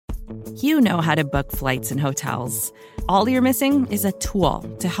You know how to book flights and hotels. All you're missing is a tool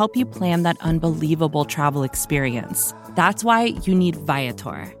to help you plan that unbelievable travel experience. That's why you need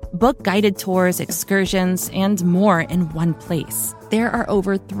Viator. Book guided tours, excursions, and more in one place. There are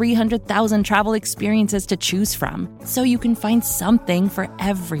over 300,000 travel experiences to choose from, so you can find something for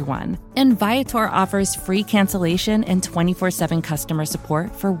everyone. And Viator offers free cancellation and 24/7 customer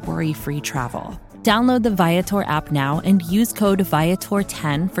support for worry-free travel. Download the Viator app now and use code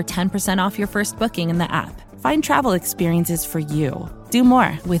Viator10 for 10% off your first booking in the app. Find travel experiences for you. Do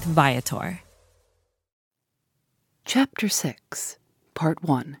more with Viator. Chapter 6, Part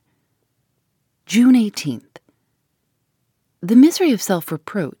 1. June 18th. The misery of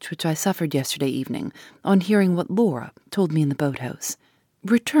self-reproach which I suffered yesterday evening on hearing what Laura told me in the boathouse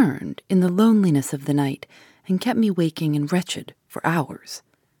returned in the loneliness of the night and kept me waking and wretched for hours.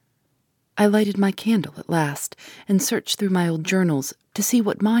 I lighted my candle at last and searched through my old journals to see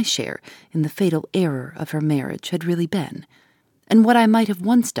what my share in the fatal error of her marriage had really been, and what I might have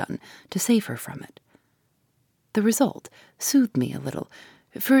once done to save her from it. The result soothed me a little,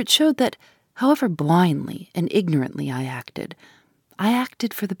 for it showed that, however blindly and ignorantly I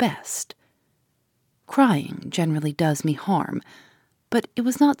acted for the best. Crying generally does me harm, but it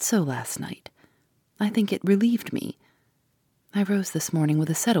was not so last night. I think it relieved me. I rose this morning with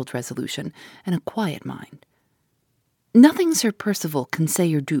a settled resolution and a quiet mind. Nothing Sir Percival can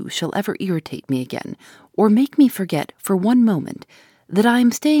say or do shall ever irritate me again, or make me forget for one moment that I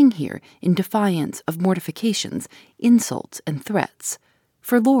am staying here in defiance of mortifications, insults, and threats,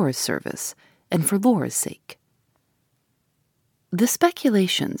 for Laura's service and for Laura's sake. The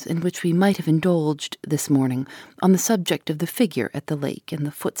speculations in which we might have indulged this morning on the subject of the figure at the lake and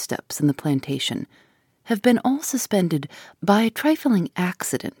the footsteps in the plantation have been all suspended by a trifling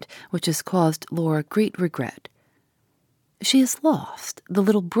accident which has caused Laura great regret. She has lost the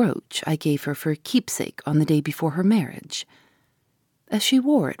little brooch I gave her for a keepsake on the day before her marriage. As she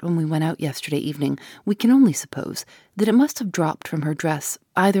wore it when we went out yesterday evening, we can only suppose that it must have dropped from her dress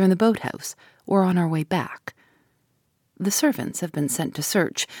either in the boathouse or on our way back. The servants have been sent to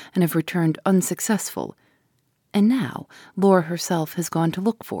search and have returned unsuccessful, and now Laura herself has gone to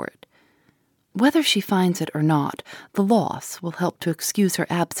look for it. Whether she finds it or not, the loss will help to excuse her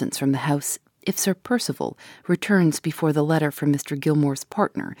absence from the house if Sir Percival returns before the letter from Mr. Gilmore's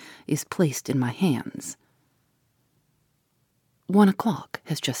partner is placed in my hands. 1 o'clock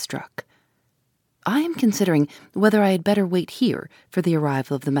has just struck. I am considering whether I had better wait here for the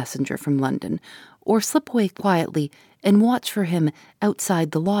arrival of the messenger from London, or slip away quietly and watch for him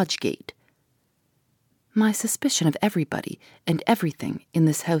outside the lodge gate. My suspicion of everybody and everything in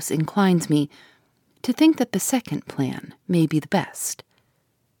this house inclines me to think that the second plan may be the best.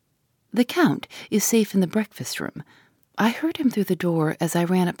 The Count is safe in the breakfast room. I heard him through the door as I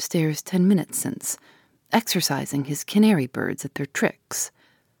ran upstairs 10 minutes since, exercising his canary birds at their tricks.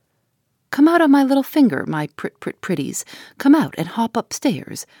 "Come out on my little finger, my pretties. Come out and hop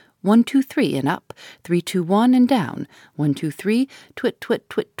upstairs. 1, 2, 3, and up. 3, 2, 1, and down. 1, 2, 3, twit, twit,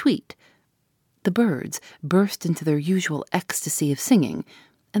 twit, tweet." The birds burst into their usual ecstasy of singing,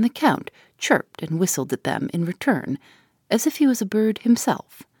 and the Count chirped and whistled at them in return, as if he was a bird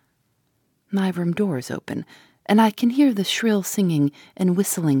himself. My room door is open, and I can hear the shrill singing and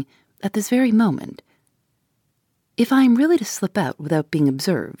whistling at this very moment. If I am really to slip out without being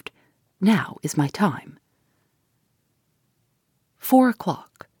observed, now is my time. 4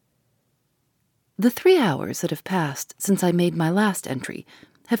 o'clock. The 3 hours that have passed since I made my last entry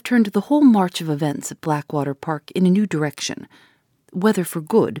have turned the whole march of events at Blackwater Park in a new direction. Whether for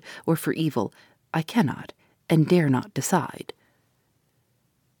good or for evil, I cannot and dare not decide.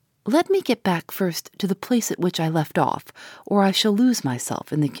 Let me get back first to the place at which I left off, or I shall lose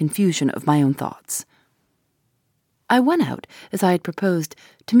myself in the confusion of my own thoughts. I went out, as I had proposed,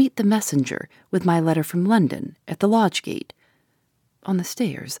 to meet the messenger with my letter from London at the lodge gate. On the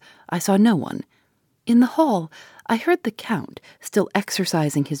stairs, I saw no one. In the hall, I heard the Count still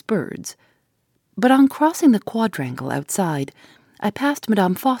exercising his birds. But on crossing the quadrangle outside, I passed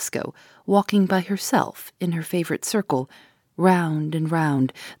Madame Fosco, walking by herself in her favourite circle, round and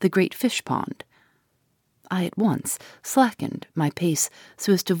round the great fish pond. I at once slackened my pace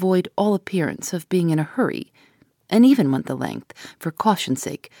so as to avoid all appearance of being in a hurry, and even went the length, for caution's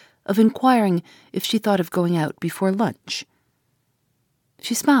sake, of inquiring if she thought of going out before lunch.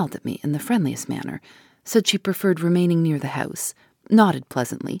 She smiled at me in the friendliest manner, said she preferred remaining near the house, nodded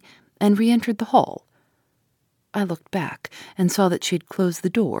pleasantly, and re-entered the hall. I looked back and saw that she had closed the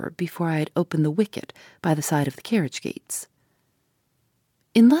door before I had opened the wicket by the side of the carriage gates.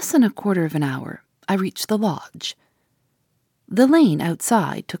 In less than a quarter of an hour, I reached the lodge. The lane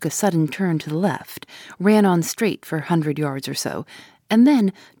outside took a sudden turn to the left, ran on straight for 100 yards or so, and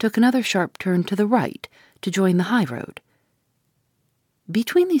then took another sharp turn to the right to join the high road.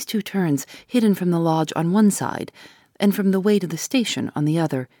 Between these two turns, hidden from the lodge on one side and from the way to the station on the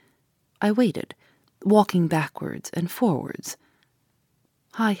other, I waited, walking backwards and forwards.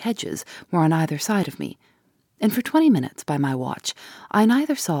 High hedges were on either side of me, and for 20 minutes by my watch I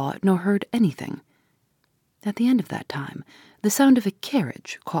neither saw nor heard anything. At the end of that time, the sound of a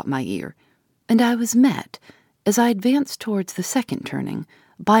carriage caught my ear, and I was met, as I advanced towards the second turning,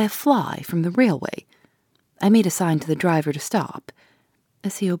 by a fly from the railway. I made a sign to the driver to stop.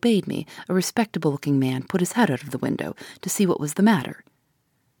 As he obeyed me, a respectable-looking man put his head out of the window to see what was the matter.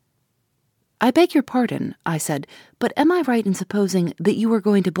 "I beg your pardon," I said, "but am I right in supposing that you are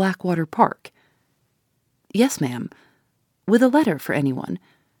going to Blackwater Park?" "Yes, ma'am." "With a letter for anyone?"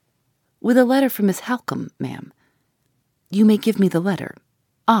 "With a letter for Miss Halcombe, ma'am." "You may give me the letter.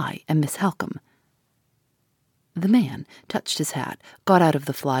 I am Miss Halcombe." The man touched his hat, got out of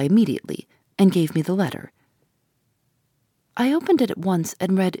the fly immediately, and gave me the letter. I opened it at once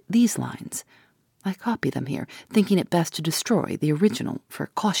and read these lines. I copy them here, thinking it best to destroy the original for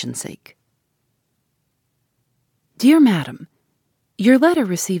caution's sake. "Dear Madam, your letter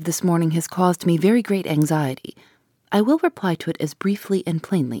received this morning has caused me very great anxiety. I will reply to it as briefly and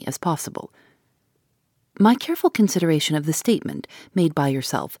plainly as possible. My careful consideration of the statement made by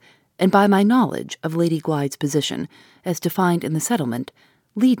yourself, and by my knowledge of Lady Glyde's position, as defined in the settlement,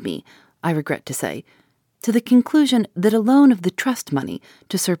 lead me, I regret to say, to the conclusion that a loan of the trust money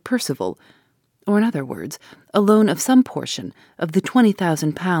to Sir Percival, or in other words, a loan of some portion of the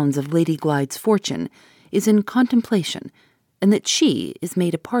 £20,000 of Lady Glyde's fortune, is in contemplation, and that she is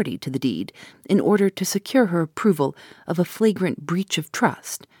made a party to the deed in order to secure her approval of a flagrant breach of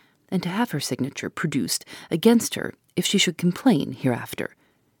trust, and to have her signature produced against her if she should complain hereafter.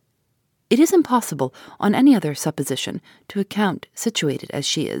 It is impossible, on any other supposition, to account, situated as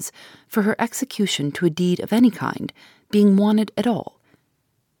she is, for her execution to a deed of any kind being wanted at all.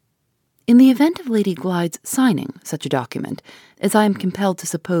 In the event of Lady Glyde's signing such a document, as I am compelled to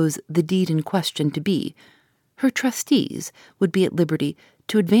suppose the deed in question to be, her trustees would be at liberty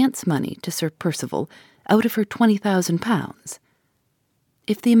to advance money to Sir Percival out of her £20,000.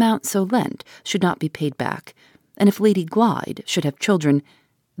 If the amount so lent should not be paid back, and if Lady Glyde should have children,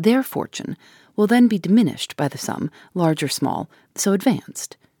 their fortune will then be diminished by the sum, large or small, so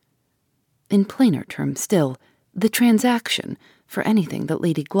advanced. In plainer terms still, the transaction, for anything that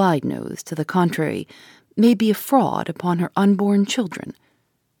Lady Glyde knows to the contrary, may be a fraud upon her unborn children.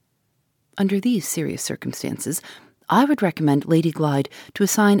 Under these serious circumstances, I would recommend Lady Glyde to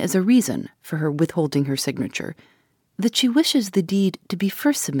assign as a reason for her withholding her signature that she wishes the deed to be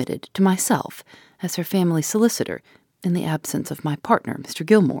first submitted to myself as her family solicitor in the absence of my partner, Mr.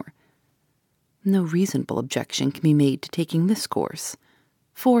 Gilmore. No reasonable objection can be made to taking this course,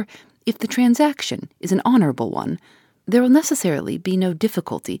 for if the transaction is an honourable one, there will necessarily be no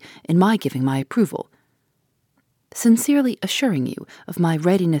difficulty in my giving my approval. Sincerely assuring you of my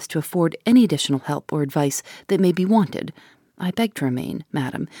readiness to afford any additional help or advice that may be wanted, I beg to remain,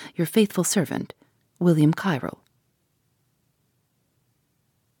 Madam, your faithful servant, William Cairo.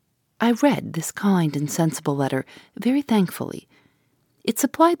 I read this kind and sensible letter very thankfully. It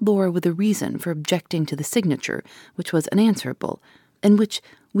supplied Laura with a reason for objecting to the signature, which was unanswerable, and which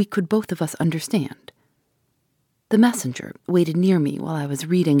we could both of us understand. The messenger waited near me while I was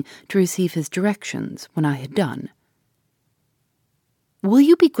reading to receive his directions when I had done. "Will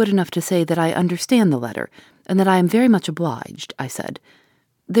you be good enough to say that I understand the letter, and that I am very much obliged?" I said.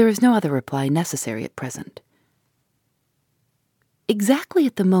 "There is no other reply necessary at present." Exactly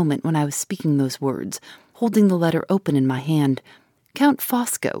at the moment when I was speaking those words, holding the letter open in my hand, Count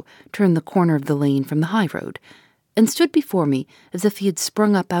Fosco turned the corner of the lane from the high road, and stood before me as if he had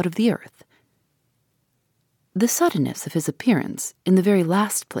sprung up out of the earth. The suddenness of his appearance, in the very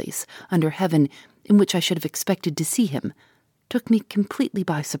last place under heaven in which I should have expected to see him, took me completely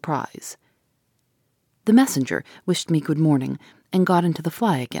by surprise. The messenger wished me good morning, and got into the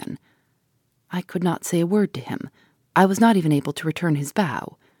fly again. I could not say a word to him. I was not even able to return his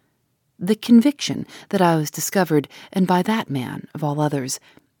bow. The conviction that I was discovered, and by that man, of all others,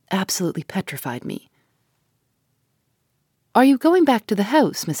 absolutely petrified me. "Are you going back to the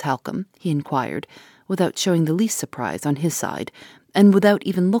house, Miss Halcombe?" he inquired, without showing the least surprise on his side, and without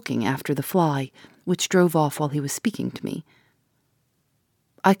even looking after the fly, which drove off while he was speaking to me.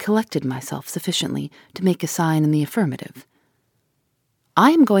 I collected myself sufficiently to make a sign in the affirmative.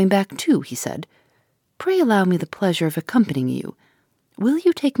 "I am going back too," he said. "Pray allow me the pleasure of accompanying you. Will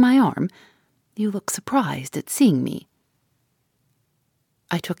you take my arm? You look surprised at seeing me."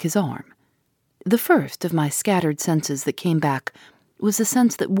 I took his arm. The first of my scattered senses that came back was a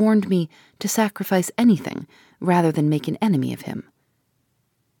sense that warned me to sacrifice anything rather than make an enemy of him.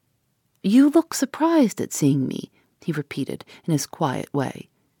 "You look surprised at seeing me," he repeated in his quiet way.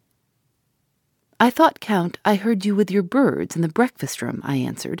 "I thought, Count, I heard you with your birds in the breakfast-room," I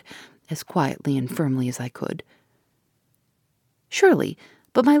answered, as quietly and firmly as I could. "Surely,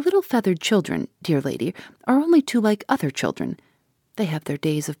 but my little feathered children, dear lady, are only too like other children. They have their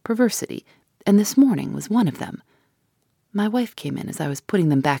days of perversity, and this morning was one of them. My wife came in as I was putting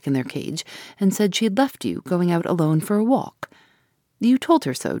them back in their cage and said she had left you going out alone for a walk. You told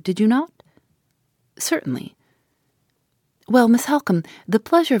her so, did you not?" "Certainly." "Well, Miss Halcombe, the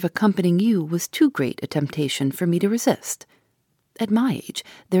pleasure of accompanying you was too great a temptation for me to resist. At my age,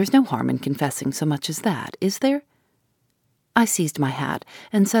 there is no harm in confessing so much as that, is there? I seized my hat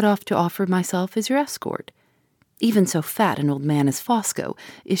and set off to offer myself as your escort. Even so fat an old man as Fosco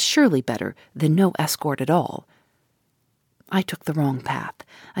is surely better than no escort at all. I took the wrong path.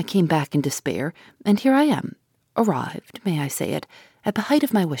 I came back in despair, and here I am, arrived, may I say it, at the height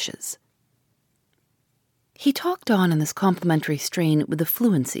of my wishes." He talked on in this complimentary strain with a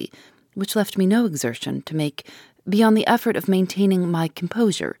fluency which left me no exertion to make beyond the effort of maintaining my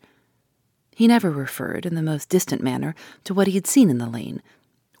composure. He never referred in the most distant manner to what he had seen in the lane,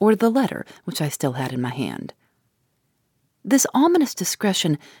 or to the letter which I still had in my hand. This ominous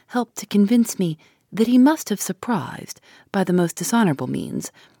discretion helped to convince me that he must have surprised, by the most dishonorable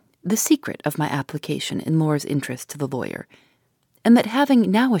means, the secret of my application in Laura's interest to the lawyer, and that having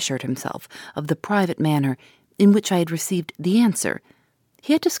now assured himself of the private manner in which I had received the answer,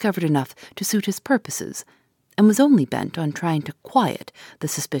 he had discovered enough to suit his purposes, and was only bent on trying to quiet the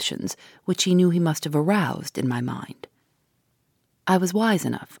suspicions which he knew he must have aroused in my mind. I was wise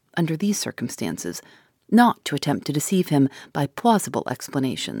enough, under these circumstances, not to attempt to deceive him by plausible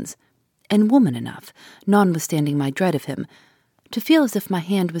explanations, and woman enough, notwithstanding my dread of him, to feel as if my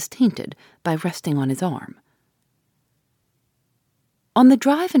hand was tainted by resting on his arm. On the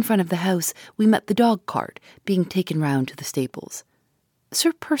drive in front of the house, we met the dog-cart being taken round to the stables.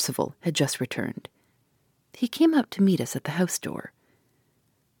 Sir Percival had just returned. He came out to meet us at the house door.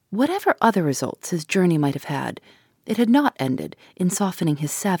 Whatever other results his journey might have had, it had not ended in softening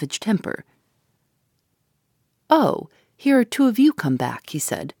his savage temper. "Oh, here are two of you come back," he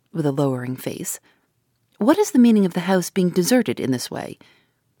said, with a lowering face. "What is the meaning of the house being deserted in this way?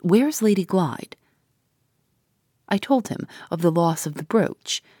 Where's Lady Glyde?" I told him of the loss of the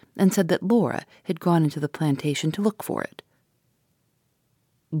brooch, and said that Laura had gone into the plantation to look for it.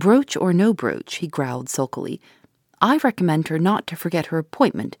 "Brooch or no brooch," he growled sulkily, "I recommend her not to forget her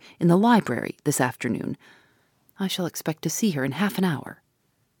appointment in the library this afternoon. I shall expect to see her in half an hour."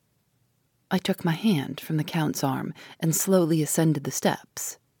 I took my hand from the Count's arm and slowly ascended the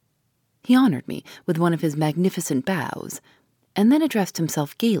steps. He honored me with one of his magnificent bows, and then addressed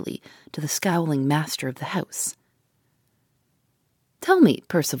himself gaily to the scowling master of the house. "Tell me,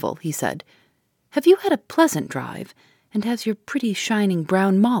 Percival," he said, "have you had a pleasant drive, and has your pretty shining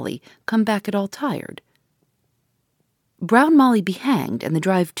brown Molly come back at all tired?" "Brown Molly be hanged, and the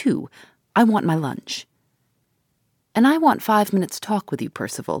drive too. I want my lunch." "And I want 5 minutes' talk with you,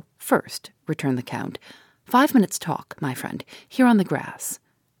 Percival, first," returned the Count. 5 minutes' talk, my friend, here on the grass."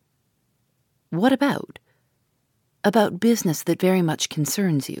 "What about?" "About business that very much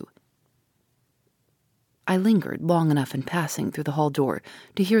concerns you." I lingered long enough in passing through the hall door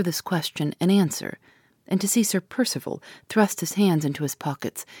to hear this question and answer, and to see Sir Percival thrust his hands into his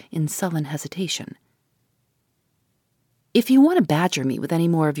pockets in sullen hesitation. "If you want to badger me with any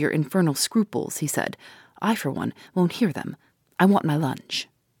more of your infernal scruples," he said, "I, for one, won't hear them. I want my lunch."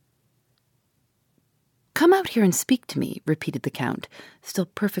 "Come out here and speak to me," repeated the Count, still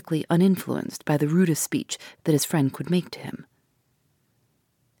perfectly uninfluenced by the rudest speech that his friend could make to him.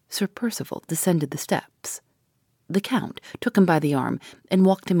 Sir Percival descended the steps. The Count took him by the arm and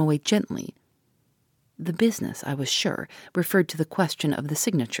walked him away gently. The business, I was sure, referred to the question of the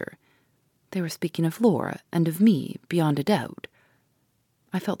signature. They were speaking of Laura and of me, beyond a doubt.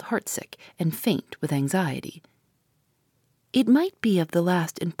 I felt heartsick and faint with anxiety. It might be of the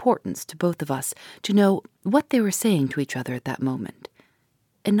last importance to both of us to know what they were saying to each other at that moment,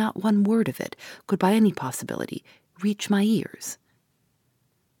 and not one word of it could by any possibility reach my ears.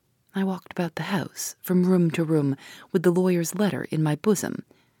 I walked about the house, from room to room, with the lawyer's letter in my bosom.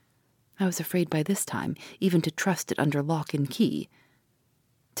 I was afraid by this time even to trust it under lock and key,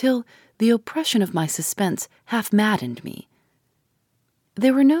 till the oppression of my suspense half maddened me.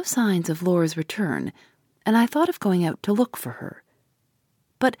 There were no signs of Laura's return, and I thought of going out to look for her.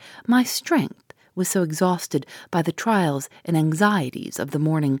 But my strength was so exhausted by the trials and anxieties of the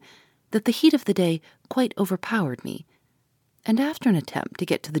morning that the heat of the day quite overpowered me, and after an attempt to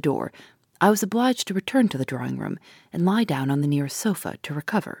get to the door, I was obliged to return to the drawing-room and lie down on the nearest sofa to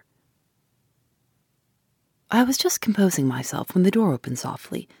recover. I was just composing myself when the door opened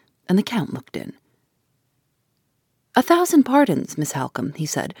softly, and the Count looked in. "1,000 pardons, Miss Halcombe," he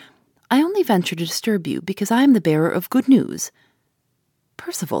said. "I only venture to disturb you because I am the bearer of good news.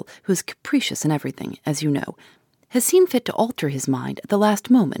 Percival, who is capricious in everything, as you know, has seen fit to alter his mind at the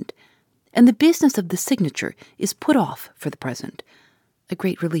last moment, and the business of the signature is put off for the present. A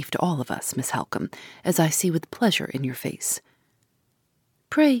great relief to all of us, Miss Halcombe, as I see with pleasure in your face.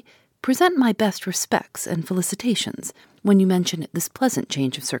 Pray, present my best respects and felicitations when you mention this pleasant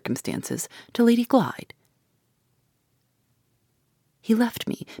change of circumstances to Lady Glyde." He left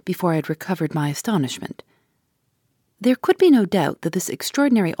me before I had recovered my astonishment. There could be no doubt that this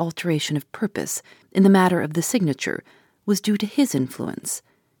extraordinary alteration of purpose in the matter of the signature was due to his influence,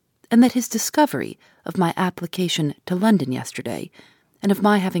 and that his discovery of my application to London yesterday, and of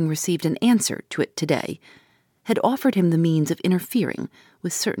my having received an answer to it today, had offered him the means of interfering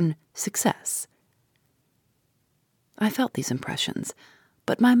with certain success. I felt these impressions,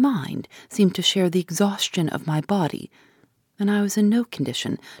 but my mind seemed to share the exhaustion of my body, and I was in no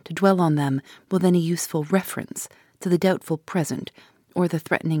condition to dwell on them with any useful reference to the doubtful present or the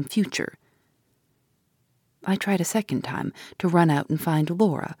threatening future. I tried a second time to run out and find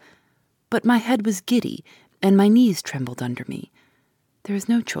Laura, but my head was giddy and my knees trembled under me. There was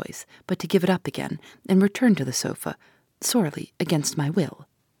no choice but to give it up again and return to the sofa, sorely against my will.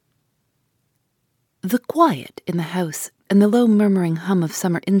 The quiet in the house and the low murmuring hum of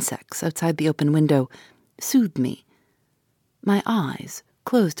summer insects outside the open window soothed me. My eyes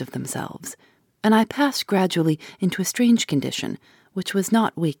closed of themselves, and I passed gradually into a strange condition, which was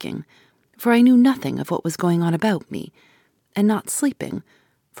not waking, for I knew nothing of what was going on about me, and not sleeping,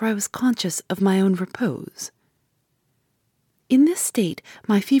 for I was conscious of my own repose. In this state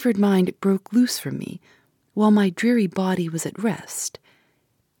my fevered mind broke loose from me, while my dreary body was at rest,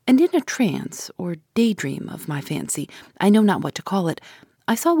 and in a trance or daydream of my fancy, I know not what to call it,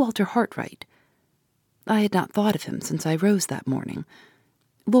 I saw Walter Hartright. I had not thought of him since I rose that morning.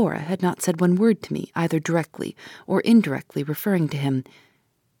 Laura had not said one word to me, either directly or indirectly referring to him,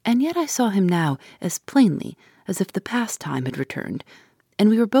 and yet I saw him now as plainly as if the past time had returned, and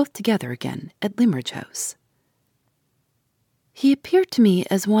we were both together again at Limmeridge House. He appeared to me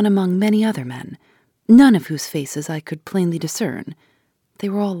as one among many other men, none of whose faces I could plainly discern. They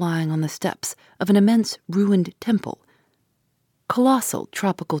were all lying on the steps of an immense ruined temple. Colossal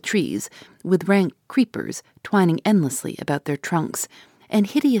tropical trees, with rank creepers twining endlessly about their trunks, and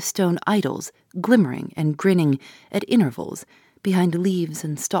hideous stone idols glimmering and grinning at intervals behind leaves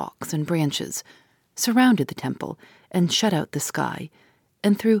and stalks and branches, surrounded the temple and shut out the sky,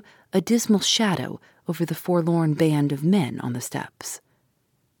 and threw a dismal shadow over the forlorn band of men on the steps.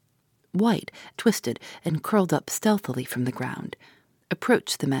 White twisted and curled up stealthily from the ground,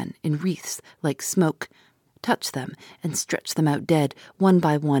 approached the men in wreaths like smoke, touched them and stretched them out dead one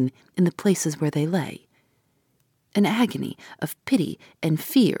by one in the places where they lay. An agony of pity and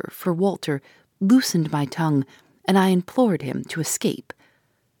fear for Walter loosened my tongue, and I implored him to escape.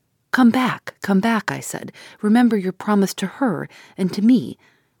 Come back, I said. Remember your promise to her and to me.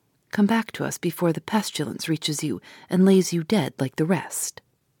 Come back to us before the pestilence reaches you and lays you dead like the rest."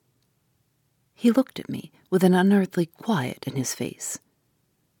 He looked at me with an unearthly quiet in his face.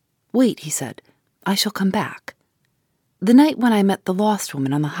 "Wait," he said. "I shall come back. The night when I met the lost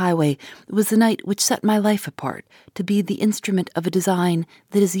woman on the highway was the night which set my life apart to be the instrument of a design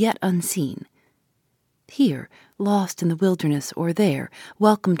that is yet unseen. Here, lost in the wilderness, or there,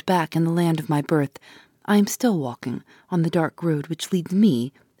 welcomed back in the land of my birth, I am still walking on the dark road which leads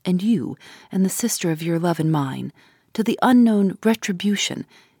me, and you, and the sister of your love and mine, to the unknown retribution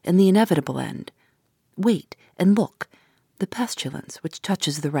and the inevitable end. Wait and look. The pestilence which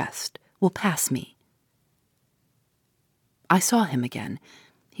touches the rest will pass me." I saw him again.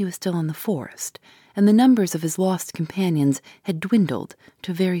 He was still in the forest, and the numbers of his lost companions had dwindled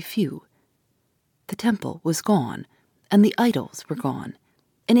to very few. The temple was gone, and the idols were gone,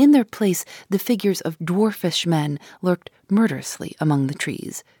 and in their place the figures of dwarfish men lurked murderously among the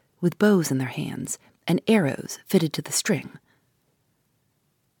trees, with bows in their hands and arrows fitted to the string.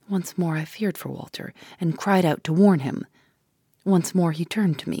 Once more I feared for Walter, and cried out to warn him. Once more he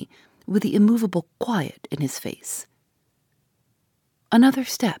turned to me, with the immovable quiet in his face. "Another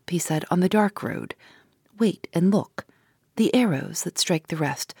step," he said, "on the dark road. Wait and look. The arrows that strike the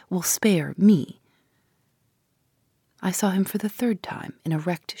rest will spare me." I saw him for the third time in a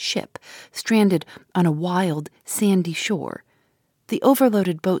wrecked ship, stranded on a wild, sandy shore. The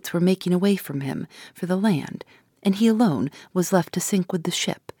overloaded boats were making away from him for the land, and he alone was left to sink with the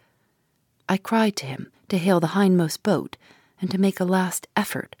ship. I cried to him to hail the hindmost boat and to make a last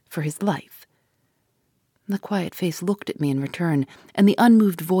effort for his life. The quiet face looked at me in return, and the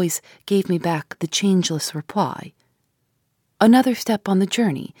unmoved voice gave me back the changeless reply. Another step on the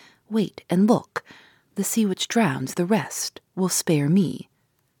journey. Wait and look. The sea which drowns the rest will spare me.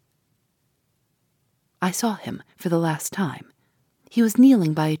 I saw him for the last time. He was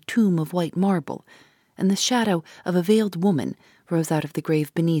kneeling by a tomb of white marble, and the shadow of a veiled woman rose out of the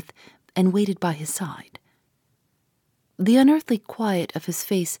grave beneath and waited by his side. The unearthly quiet of his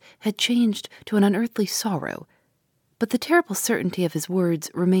face had changed to an unearthly sorrow, but the terrible certainty of his words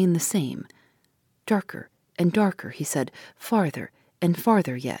remained the same. Darker and darker, he said, farther and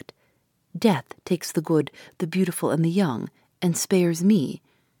farther yet. Death takes the good, the beautiful, and the young, and spares me.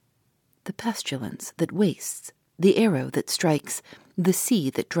 The pestilence that wastes, the arrow that strikes, the sea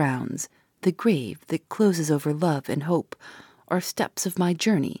that drowns, the grave that closes over love and hope, are steps of my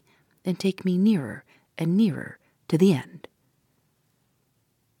journey, and take me nearer and nearer to the end.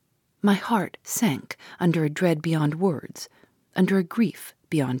 My heart sank under a dread beyond words, under a grief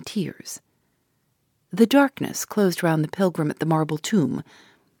beyond tears. The darkness closed round the pilgrim at the marble tomb,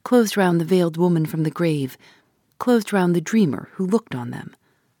 closed round the veiled woman from the grave, closed round the dreamer who looked on them.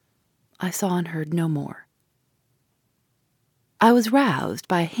 I saw and heard no more. I was roused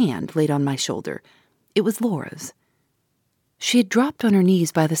by a hand laid on my shoulder. It was Laura's. She had dropped on her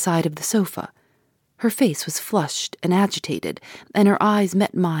knees by the side of the sofa. Her face was flushed and agitated, and her eyes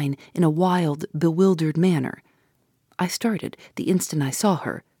met mine in a wild, bewildered manner. I started the instant I saw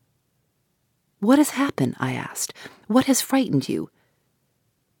her. "What has happened?" I asked. "What has frightened you?"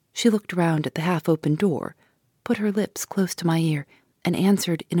 She looked round at the half-open door, put her lips close to my ear, and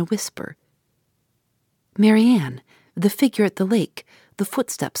answered in a whisper. "Marian, the figure at the lake, the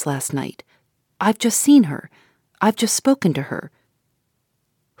footsteps last night. I've just seen her. I've just spoken to her."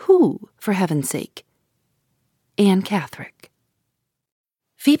 "Who, for heaven's sake?" "Anne Catherick."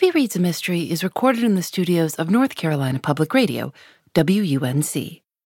 Phoebe Reads a Mystery is recorded in the studios of North Carolina Public Radio, WUNC.